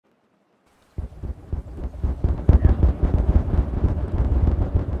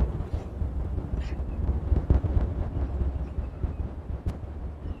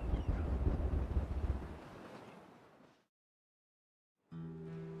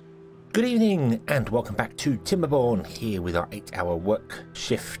Good evening and welcome back to Timberborn, here with our 8-hour work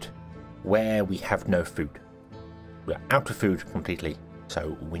shift where we have no food. We're out of food completely,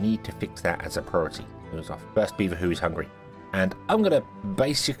 so we need to fix that as a priority. It was our first beaver who is hungry. And I'm going to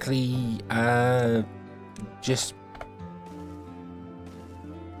basically just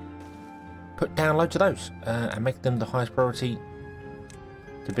put down loads of those and make them the highest priority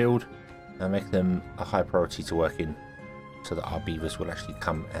to build and make them a high priority to work in, so that our beavers will actually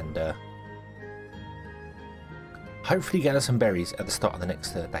come and hopefully get us some berries at the start of the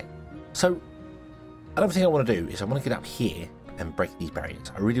next day. So another thing I want to do is I want to get up here and break these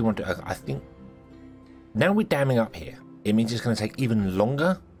barriers. I really want to. I think now we're damming up here, it means it's going to take even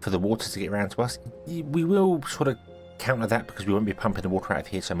longer for the water to get around to us. We will sort of counter that because we won't be pumping the water out of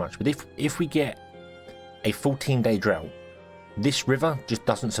here so much. But if we get a 14-day drought, this river just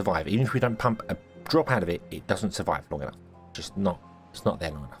doesn't survive. Even if we don't pump a drop out of it, it doesn't survive long enough. It's not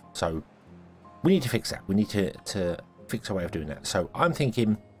there long enough. So we need to fix that. We need to fix a way of doing that. So I'm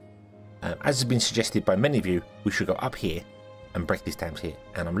thinking, as has been suggested by many of you, we should go up here and break these dams here.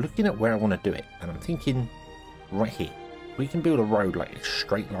 And I'm looking at where I want to do it, and I'm thinking right here. We can build a road like a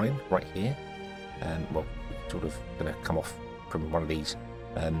straight line right here. Well, we're sort of going to come off from one of these.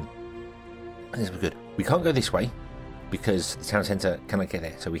 This will be good. We can't go this way because the town centre cannot get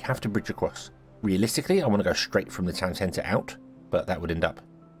there, so we have to bridge across. Realistically, I want to go straight from the town centre out, but that would end up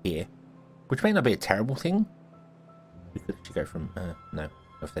here, which may not be a terrible thing. We could actually go from no,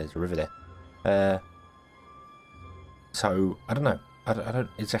 if there's a river there. So I don't know. I don't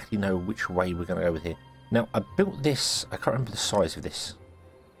exactly know which way we're going to go with here. Now I built this. I can't remember the size of this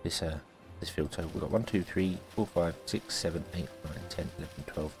field. So we've got 1, 2, 3, 4, 5, 6, 7, 8, 9, 10, 11,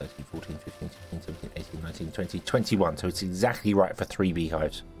 12, 13, 14, 15, 16, 17, 18, 19, 20, 21. So it's exactly right for 3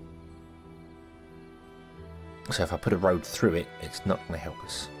 beehives. So if I put a road through it, it's not going to help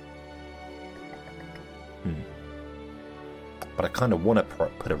us. But I kind of want to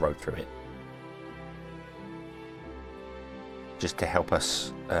put a road through it, just to help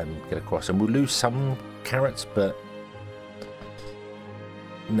us get across. And we'll lose some carrots, but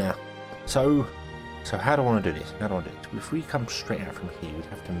nah. So how do I want to do this? How do I want to do it? If we come straight out from here, we'd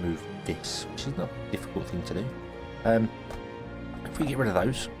have to move this, which is not a difficult thing to do. If we get rid of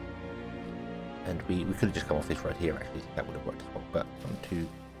those, and we could have just come off this road here, actually, that would have worked as well. But 1, 2,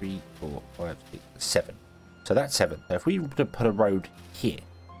 3, 4, 5, 6, 7. So that's 7. So if we were to put a road here,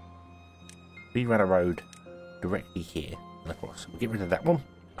 we run a road directly here and across. We'll get rid of that one,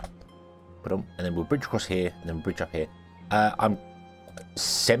 and then we'll bridge across here, and then bridge up here. I'm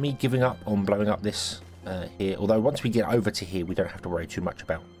semi giving up on blowing up this here, although once we get over to here, we don't have to worry too much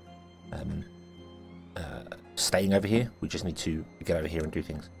about staying over here. We just need to get over here and do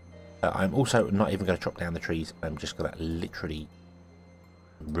things. I'm also not even going to chop down the trees. I'm just going to literally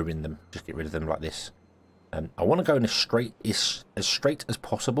ruin them, just get rid of them like this. I want to go in as straight as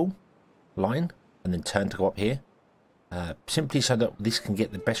possible line, and then turn to go up here, simply so that this can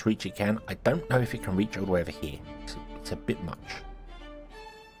get the best reach it can. I don't know if it can reach all the way over here. It's a bit much,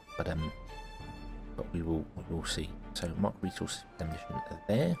 but we will see. So mark resource demolition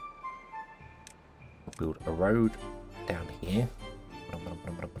there. We'll build a road down here.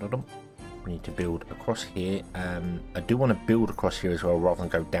 We need to build across here. I do want to build across here as well, rather than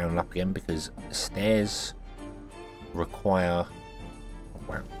go down and up again, because stairs require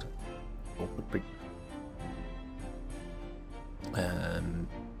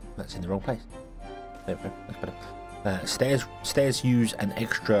that's in the wrong place. There we go. That's better. Stairs use an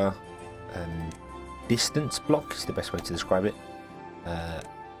extra distance block, is the best way to describe it.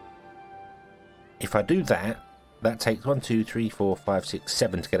 If I do that, that takes 1, 2, 3, 4, 5, 6,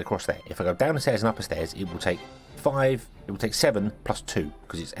 7 to get across there. If I go down the stairs and up the stairs, it will take 5. It will take 7 plus 2,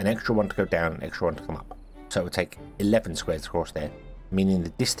 because it's an extra 1 to go down, an extra 1 to come up. So it will take 11 squares across there, meaning the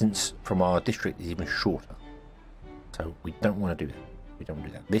distance from our district is even shorter. So we don't want to do that. We don't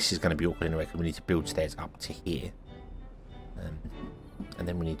want to do that. This is going to be awkward anyway, because we need to build stairs up to here, and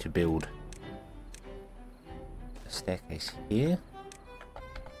then we need to build a staircase here,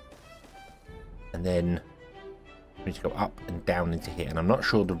 and then we need to go up and down into here, and I'm not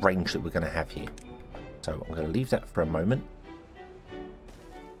sure the range that we're going to have here, so I'm going to leave that for a moment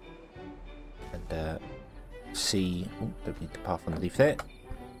and see. Don't need the path on the leaf there.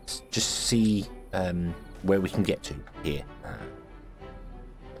 Just see where we can get to here,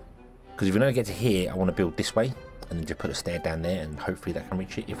 because if we don't get to here, I want to build this way and then just put a stair down there, and hopefully that can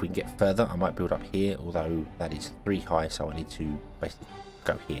reach it. If we can get further, I might build up here, although that is 3 high, so I need to basically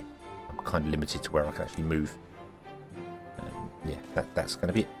go here. I'm kind of limited to where I can actually move. Yeah, that's going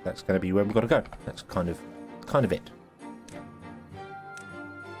to be it. That's going to be where we've got to go. That's kind of it.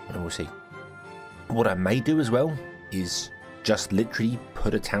 and we'll see. What I may do as well is just literally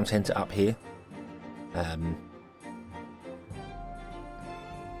put a town centre up here.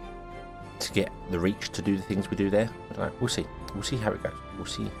 To get the reach to do the things we do there. But we'll see. We'll see how it goes. We'll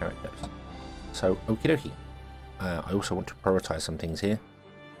see how it goes. So, okie dokie. I also want to prioritise some things here.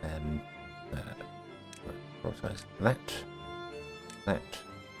 Prioritise that,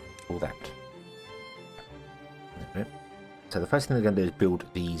 all that. So the first thing they're going to do is build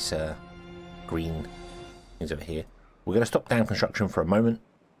these green things over here. We're going to stop down construction for a moment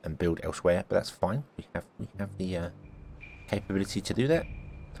and build elsewhere, but that's fine. We have the capability to do that.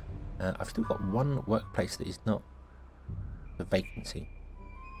 I've still got one workplace that is not a vacancy.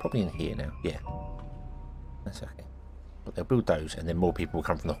 Probably in here now. Yeah, that's okay. But they'll build those, and then more people will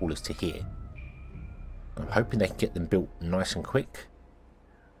come from the haulers to here. I'm hoping they can get them built nice and quick,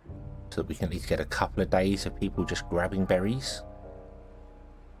 so that we can at least get a couple of days of people just grabbing berries.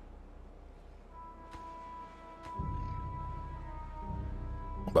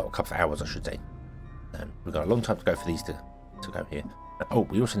 Well, a couple of hours, I should say. We've got a long time to go for these to go here. Oh,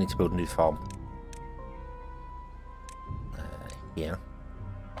 we also need to build a new farm. Here.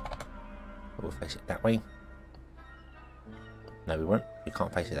 We'll face it that way. No, we won't. We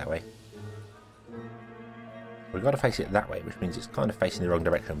can't face it that way. We've got to face it that way, which means it's kind of facing the wrong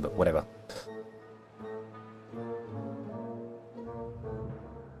direction, but whatever.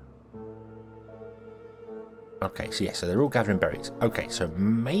 Okay, so yeah, so they're all gathering berries. Okay, so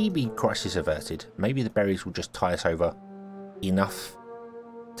maybe crisis averted. Maybe the berries will just tie us over enough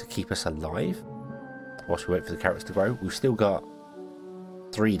to keep us alive whilst we wait for the carrots to grow. We've still got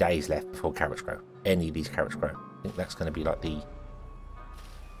 3 days left before carrots grow. Any of these carrots grow. I think that's going to be like the...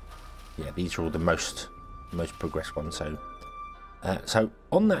 Yeah, these are all the most progressed ones. So, so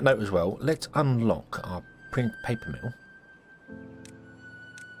on that note as well, let's unlock our print paper mill.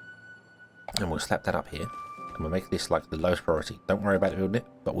 And we'll slap that up here. And we'll make this like the lowest priority. Don't worry about building it,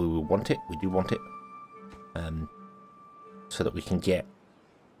 but we will want it. We do want it. So that we can get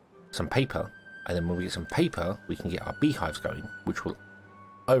some paper. And then when we get some paper, we can get our beehives going, which will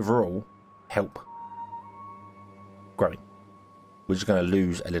overall help growing. We're just going to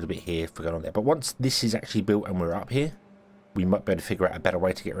lose a little bit here for going on there. But once this is actually built and we're up here, we might be able to figure out a better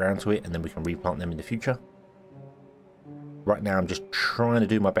way to get around to it, and then we can replant them in the future. Right now, I'm just trying to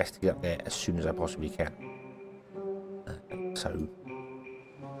do my best to get up there as soon as I possibly can. So,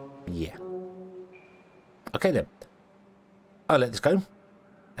 yeah. Okay then. I'll let this go.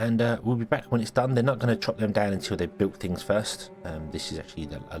 And we'll be back when it's done. They're not going to chop them down until they've built things first. This is actually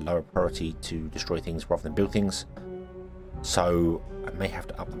a lower priority to destroy things rather than build things. So I may have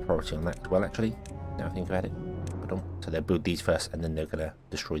to up the priority on that as well, actually. Now I think about it. So they'll build these first, and then they're going to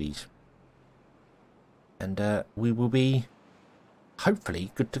destroy these. And we will be,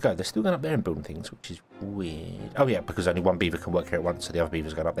 hopefully, good to go. They're still going up there and building things, which is weird. Oh yeah, because only one beaver can work here at once, so the other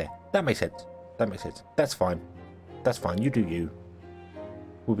beaver's going up there. That makes sense. That makes sense. That's fine. That's fine. You do you.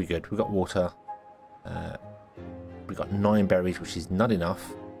 We'll be good. We've got water. We've got 9 berries, which is not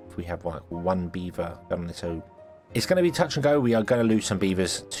enough. If we have like 1 beaver on this, so it's going to be touch and go. We are going to lose some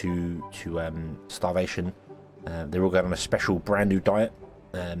beavers to starvation. They're all going on a special brand new diet,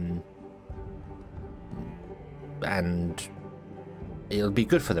 and it'll be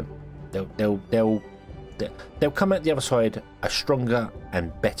good for them. They'll come out the other side a stronger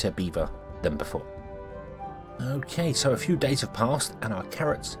and better beaver than before. Okay, so a few days have passed and our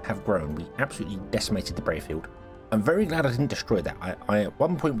carrots have grown. We absolutely decimated the berry field. I'm very glad I didn't destroy that. I at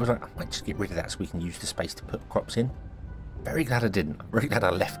one point was like, I might just get rid of that so we can use the space to put crops in. Very glad I didn't. I'm very glad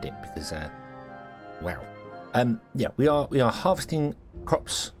I left it because, wow. Yeah, we are harvesting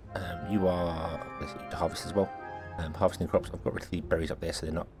crops. You are, let's see, to harvest as well. Harvesting crops. I've got rid of the berries up there so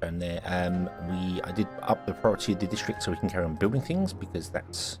they're not down there. I did up the priority of the district so we can carry on building things because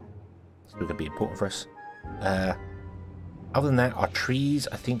that's still going to be important for us. Other than that, our trees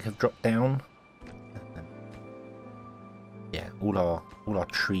I think have dropped down. Yeah, all our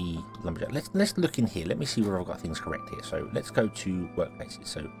tree lumberjack. Let's look in here. Let me see where I've got things correct here. So let's go to workplaces.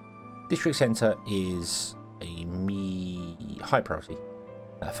 So district centre is a high priority.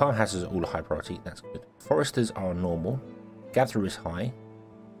 Farmhouses are all a high priority. That's good. Foresters are normal. Gatherer is high.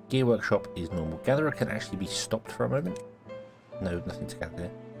 Gear workshop is normal. Gatherer can actually be stopped for a moment. No, nothing to gather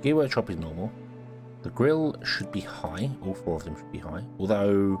there. Gear workshop is normal. The grill should be high. All 4 of them should be high.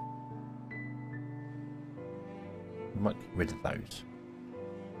 Although we might get rid of those.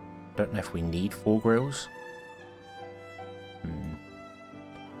 Don't know if we need 4 grills.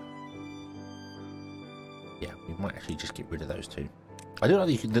 Yeah, we might actually just get rid of those 2. I do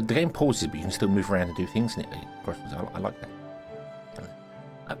like the game pauses, but you can still move around and do things. And I like that.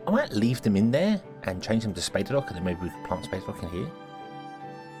 I might leave them in there and change them to STHedgehog, and then maybe we could plant STHedgehog in here.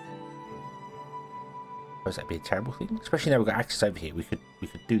 Suppose that'd be a terrible thing, especially now we've got access over here. We could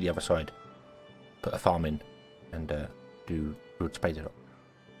do the other side, put a farm in, and do STHedgehog.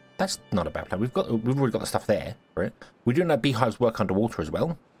 That's not a bad plan. We've already got the stuff there, right? We're doing that beehives work underwater as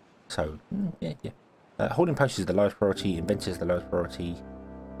well, so yeah. Holding post is the lowest priority. Inventor is the lowest priority.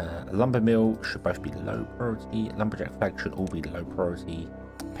 Lumber mill should both be low priority. Lumberjack flag should all be low priority.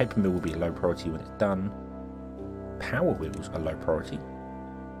 Paper mill will be low priority when it's done. Power wheels are low priority.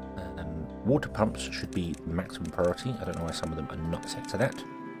 Water pumps should be maximum priority. I don't know why some of them are not set to that.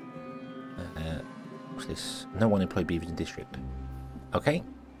 What's this? No one employed beavers in district. Okay.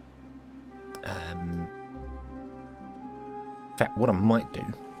 In fact, what I might do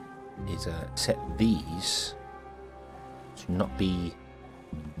is set these to not be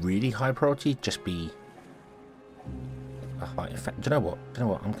really high priority, just be a high. In fact, do you know what?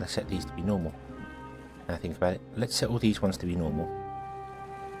 I'm going to set these to be normal. Now I think about it. Let's set all these ones to be normal.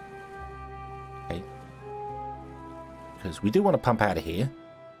 Okay. Because we do want to pump out of here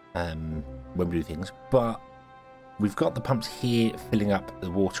when we do things, but we've got the pumps here filling up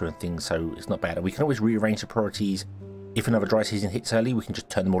the water and things, so it's not bad. And we can always rearrange the priorities. If another dry season hits early, we can just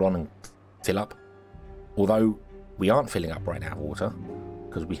turn them all on and fill up. Although we aren't filling up right now of water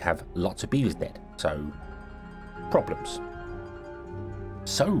because we have lots of beavers dead, so problems.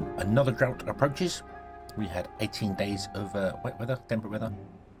 So another drought approaches. We had 18 days of wet weather, temperate weather,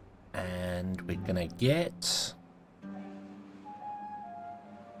 and we're gonna get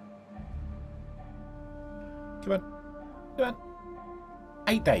come on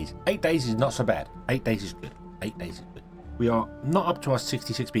 8 days. 8 days is not so bad. 8 days is good. 8 days is good. We are not up to our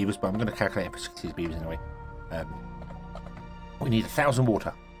 66 beavers, but I'm going to calculate it for 66 beavers anyway. We need 1,000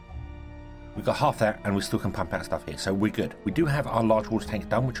 water. We've got half that, and we still can pump out stuff here, so we're good. We do have our large water tank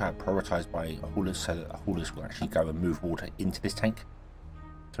done, which I have prioritised by haulers, so that the haulers will actually go and move water into this tank.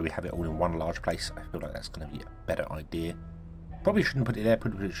 So we have it all in one large place. I feel like that's going to be a better idea. Probably shouldn't put it there,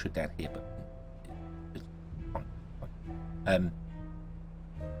 put it should down here, but it's fine.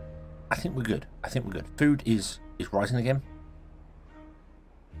 I think we're good. Food is rising again.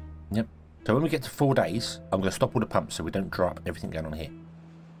 Yep. So when we get to 4 days, I'm going to stop all the pumps so we don't dry up everything going on here.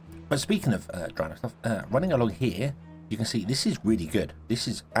 But speaking of drying up stuff, running along here, you can see this is really good. This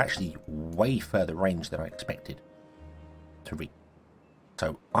is actually way further range than I expected to reach.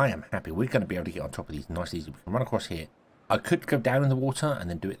 So I am happy. We're going to be able to get on top of these nice and easy. We can run across here. I could go down in the water and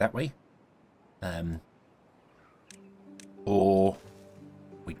then do it that way. Or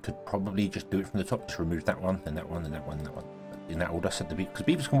we could probably just do it from the top. Just remove that one, then that one, then that one, then that one. In that order, set the beavers, because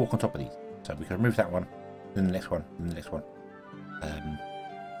beavers can walk on top of these. So we can remove that one, then the next one, then the next one.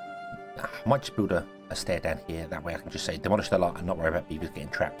 I might just build a stair down here. That way I can just say demolish the lot and not worry about beavers getting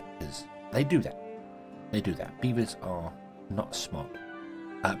trapped, because they do that. They do that. Beavers are not smart.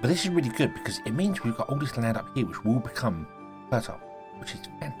 But this is really good because it means we've got all this land up here which will become fertile, which is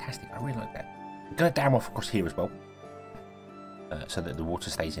fantastic. I really like that. We're going to dam off across here as well, so that the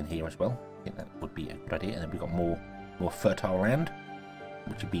water stays in here as well. I think that would be a good idea. And then we've got more fertile land,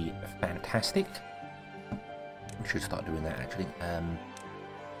 which would be fantastic. We should start doing that actually.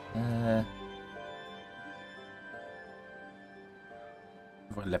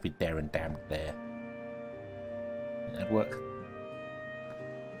 We've got levied there and dammed there. That'd work.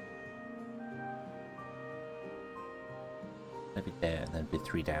 Levied there and then with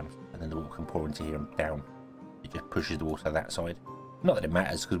 3 dams, and then the water can pour into here and down. It just pushes the water that side. Not that it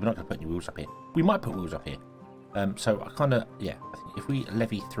matters because we're not going to put any wheels up here. We might put wheels up here. So I kind of, yeah, I think if we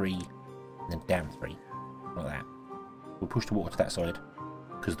levy 3 and then dam 3, like that, we'll push the water to that side,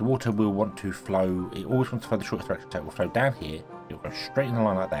 because the water will want to flow, it always wants to flow the shortest direction, so it will flow down here, it will go straight in the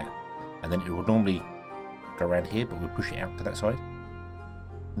line like that, and then it will normally go around here, but we'll push it out to that side.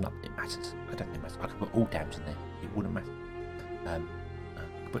 Not that it matters, I don't think it matters. I could put all dams in there, it wouldn't matter. I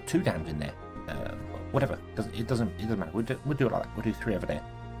could put 2 dams in there, whatever, it doesn't matter, we'll do it like that, we'll do 3 over there,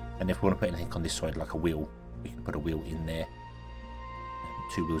 and if we want to put anything on this side, like a wheel, we can put a wheel in there,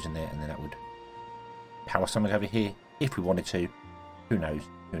 2 wheels in there, and then that would power something over here if we wanted to. Who knows?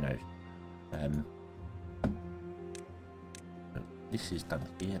 This is done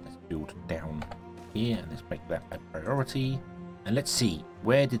here. Let's build down here and let's make that a priority. And let's see,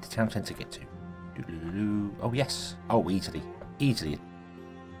 where did the town centre get to? Oh yes, oh easily.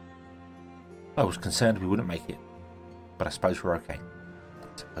 I was concerned we wouldn't make it, but I suppose we're okay.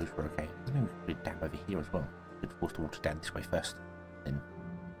 I think we could put it down over here as well. We could force the water down this way first, then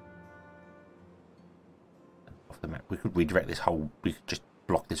off the map. We could redirect this whole. We could just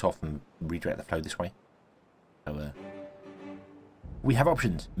block this off and redirect the flow this way. So We have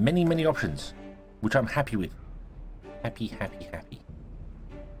options. Many, many options. Which I'm happy with. Happy, happy, happy.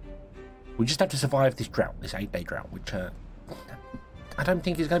 We just have to survive this drought. This 8-day drought. Which I don't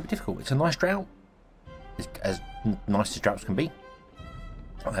think is going to be difficult. It's a nice drought. It's as nice as droughts can be.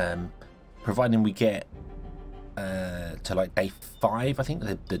 Providing we get to like day 5, I think,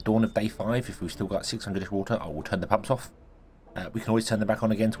 the dawn of day 5, if we've still got 600-ish water, I will turn the pumps off. We can always turn them back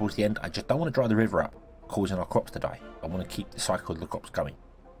on again towards the end. I just don't want to dry the river up, causing our crops to die. I want to keep the cycle of the crops going.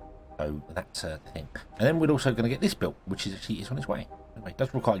 So that's the thing. And then we're also going to get this built, which is actually on its way. Anyway, it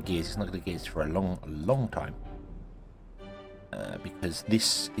does require gears. It's not going to get gears for a long time. Because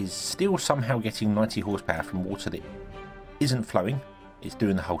this is still somehow getting 90 horsepower from water that isn't flowing. It's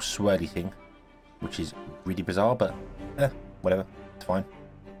doing the whole swirly thing, which is really bizarre, but whatever, it's fine.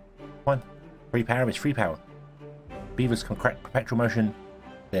 Fine. Free power is free power. Beavers can crack perpetual motion,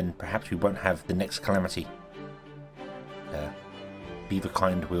 then perhaps we won't have the next calamity. Beaver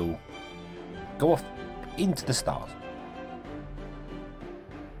kind will go off into the stars.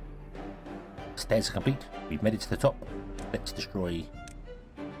 Stairs are complete. We've made it to the top. Let's destroy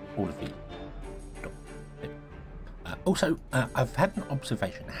all of these. Also, I've had an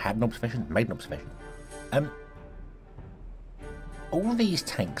observation. Made an observation. All these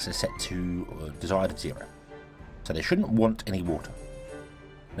tanks are set to desired of 0, so they shouldn't want any water.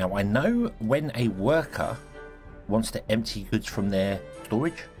 Now, I know when a worker wants to empty goods from their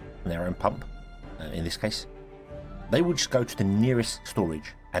storage, from their own pump, in this case, they will just go to the nearest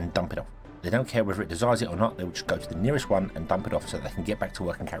storage and dump it off. They don't care whether it desires it or not. They will just go to the nearest one and dump it off so they can get back to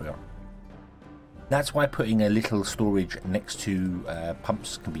work and carry on. That's why putting a little storage next to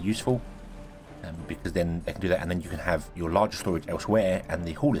pumps can be useful, because then they can do that, and then you can have your larger storage elsewhere and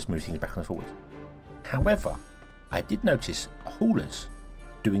the haulers move things back and forward. However, I did notice haulers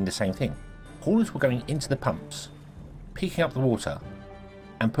doing the same thing. Haulers were going into the pumps, picking up the water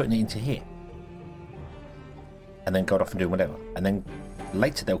and putting it into here, and then going off and doing whatever, and then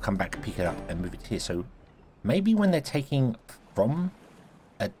later they'll come back, pick it up and move it here. So maybe when they're taking from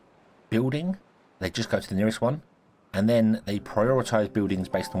a building, they just go to the nearest one, and then they prioritize buildings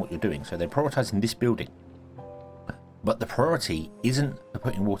based on what you're doing. So they're prioritizing this building, but the priority isn't for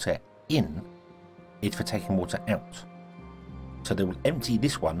putting water in, it's for taking water out. So they will empty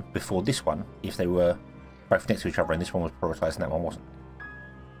this one before this one if they were both next to each other and this one was prioritized and that one wasn't.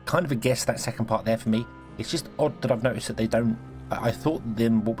 Kind of a guess, that second part there for me. It's just odd that I've noticed that they don't. I thought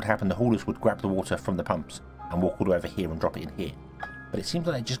then what would happen, the haulers would grab the water from the pumps and walk all the way over here and drop it in here. But it seems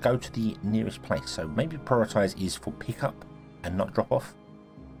like they just go to the nearest place. So maybe prioritize is for pickup and not drop off,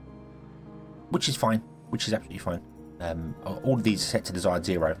 which is fine, which is absolutely fine. All of these are set to desired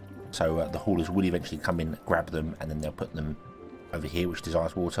 0, so the haulers will eventually come in, grab them, and then they'll put them over here, which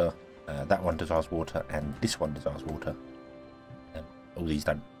desires water. That one desires water, and this one desires water. All these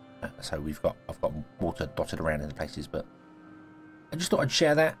don't. So I've got water dotted around in the places, but I just thought I'd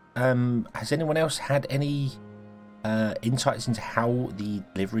share that. Has anyone else had any insights into how the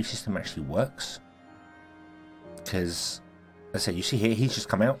delivery system actually works? Because, as I said, you see here, he's just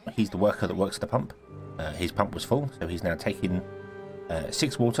come out. He's the worker that works the pump. His pump was full, so he's now taking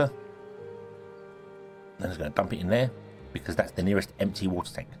 6 water. And he's going to dump it in there, because that's the nearest empty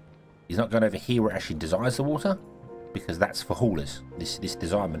water tank. He's not going over here where it actually desires the water, because that's for haulers. This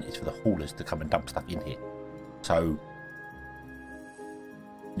desirement is for the haulers to come and dump stuff in here. So,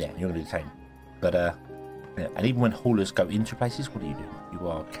 yeah, you're going to do the same. But, yeah, and even when haulers go into places, what do? You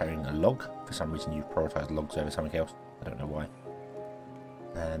are carrying a log. For some reason, you've prioritized logs over something else. I don't know why.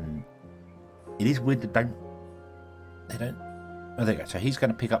 It is weird that they don't. Oh, there you go. So he's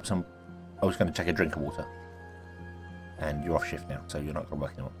going to pick up some. I was going to take a drink of water. And you're off shift now, so you're not going to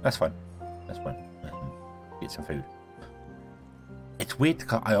work anymore. That's fine. That's fine. Get some food. It's weird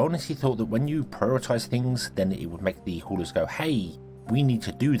because I honestly thought that when you prioritize things, then it would make the haulers go, hey, we need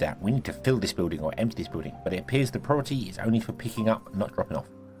to do that. We need to fill this building or empty this building. But it appears the priority is only for picking up, not dropping off.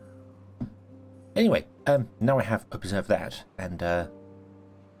 Anyway, now I have observed that, and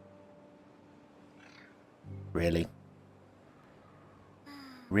really?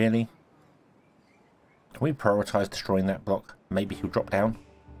 Really? Can we prioritize destroying that block? Maybe he'll drop down?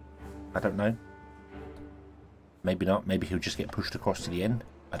 I don't know. Maybe not. Maybe he'll just get pushed across to the end.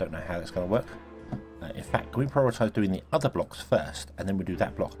 I don't know how that's going to work. In fact, can we prioritize doing the other blocks first, and then we do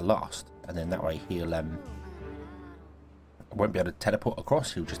that block last, and then that way he'll won't be able to teleport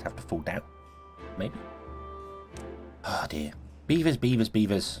across. He'll just have to fall down. Maybe. Oh dear. Beavers, beavers,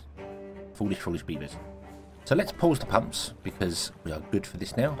 beavers. Foolish, foolish beavers. So let's pause the pumps, because we are good for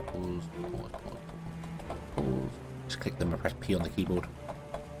this now. Pause, pause, pause, pause. Just click them and press P on the keyboard.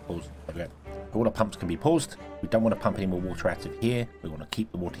 Pause. There we go. all our pumps can be paused. We don't want to pump any more water out of here. We want to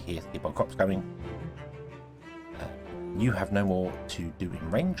keep the water here to keep our crops going. You have no more to do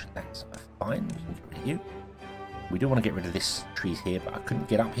in range. That's fine. We can get rid of you. We do want to get rid of this trees here, but I couldn't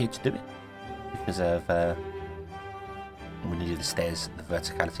get up here to do it because of we needed the stairs, the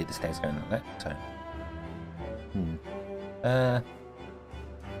verticality of the stairs going like that. So,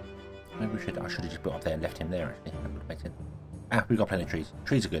 maybe I should have just built up there and left him there. Actually, that would have made sense. We've got plenty of trees.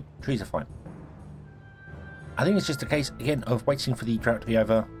 Trees are good. Trees are fine. I think it's just a case again of waiting for the drought to be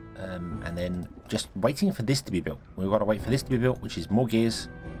over, and then just waiting for this to be built. We've got to wait for this to be built, which is more gears,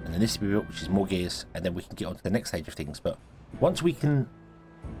 and then this to be built, which is more gears, and then we can get on to the next stage of things. But once we can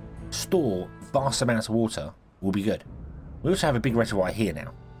store vast amounts of water, we'll be good. We also have a big reservoir here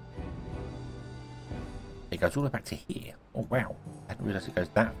now. It goes all the way back to here. Oh wow, I didn't realise it goes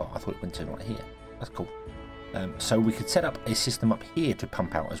that far. I thought it went to right here. That's cool. So we could set up a system up here to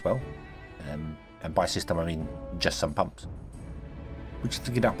pump out as well. And by system I mean just some pumps. We just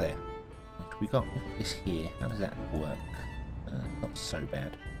to get up there. We got this here. How does that work? Not so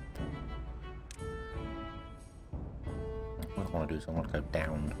bad. What I want to do is I want to go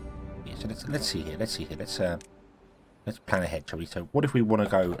down here. So let's see here. Let's plan ahead, shall we? So what if we want to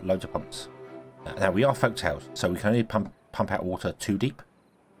go loads of pumps? Now we are Folktails, so we can only pump out water 2 deep.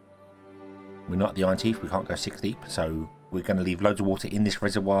 We're not the Iron Teeth, we can't go 6 deep, so we're going to leave loads of water in this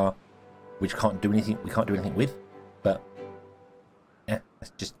reservoir, which can't do anything. We can't do anything with, but yeah,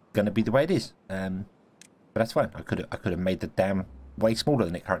 that's just going to be the way it is. But that's fine. I could have made the dam way smaller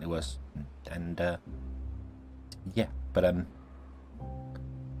than it currently was, and yeah. But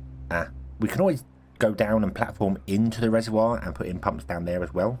we can always go down and platform into the reservoir and put in pumps down there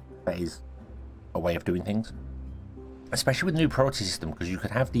as well. That is a way of doing things, especially with the new priority system, because you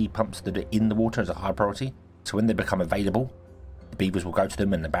could have the pumps that are in the water as a high priority, so when they become available, the beavers will go to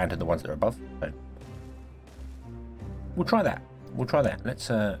them and abandon the ones that are above. So we'll try that. Let's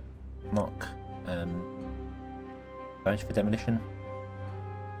mark those for demolition,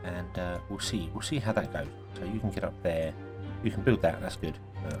 and we'll see how that goes. So you can get up there, you can build that. That's good.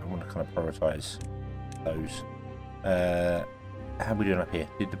 I want to kind of prioritize those. How are we doing up here?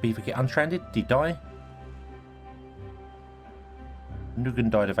 Did the beaver get unstranded? Did he die? Nugan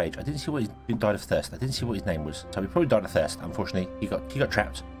died of age. I didn't see what he died of thirst. I didn't see what his name was. So he probably died of thirst. Unfortunately, he got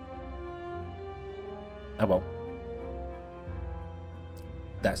trapped. Oh well.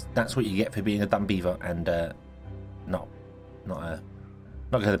 That's what you get for being a dumb beaver and not going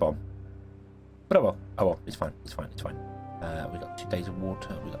to the bottom. But oh well. It's fine. We got 2 days of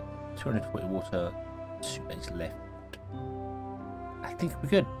water. We got 240 water. 2 days left. I think we're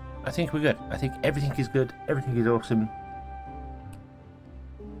good. I think everything is good. Everything is awesome.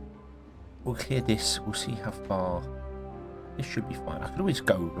 We'll clear this. We'll see how far. This should be fine. I could always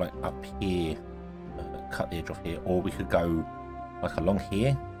go like up here, cut the edge off here, or we could go like along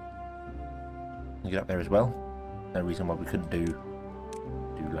here and get up there as well. No reason why we couldn't do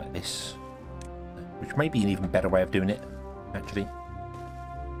like this, which may be an even better way of doing it, actually.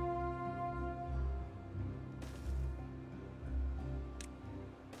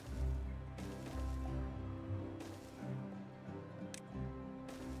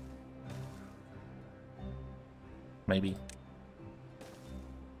 Maybe.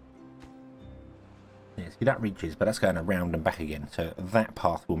 Yeah, see, that reaches, but that's going around and back again. So that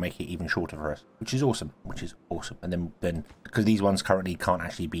path will make it even shorter for us, which is awesome. And then because these ones currently can't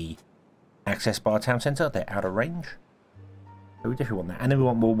actually be accessed by our town centre, they're out of range. So we definitely want that. And then we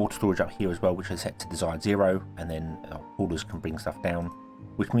want more water storage up here as well, which is set to desired 0. And then our haulers can bring stuff down,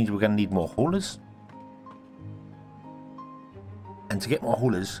 which means we're going to need more haulers. And to get more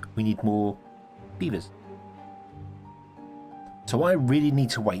haulers, we need more beavers. So I really need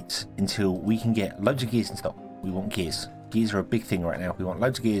to wait until we can get loads of gears in stock. We want gears. Gears are a big thing right now. We want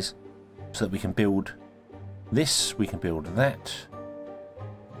loads of gears so that we can build this, we can build that.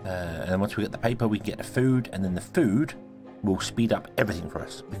 And then once we get the paper, we can get the food, and then the food will speed up everything for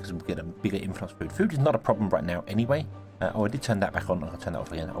us because we'll get a bigger influx of food. Food is not a problem right now anyway. I did turn that back on. I'll turn that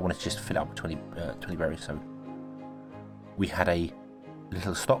off again. I wanted to just fill it up with 20 berries, so we had a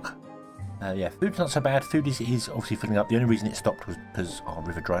little stock. Yeah, food's not so bad. Food is obviously filling up. The only reason it stopped was because our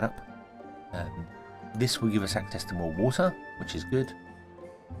river dried up. This will give us access to more water, which is good.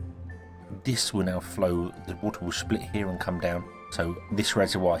 This will now flow. The water will split here and come down. So this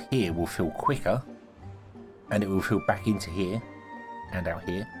reservoir here will fill quicker, and it will fill back into here and out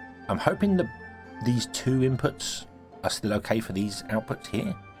here. I'm hoping that these 2 inputs are still okay for these outputs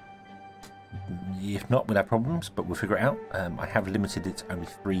here. If not, we'll have problems, but we'll figure it out. I have limited it to only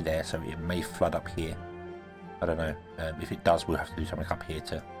 3 there, so it may flood up here. I don't know. If it does, we'll have to do something up here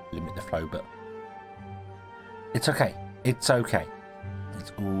to limit the flow, but It's okay. It's okay.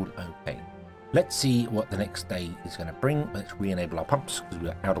 It's all okay. Let's see what the next day is going to bring. Let's re-enable our pumps because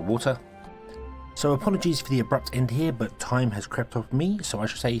we're out of water. So apologies for the abrupt end here, but time has crept up me, so I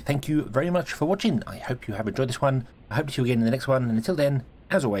should say thank you very much for watching. I hope you have enjoyed this one. I hope to see you again in the next one, and until then,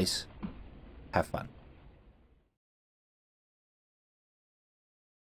 as always, have fun.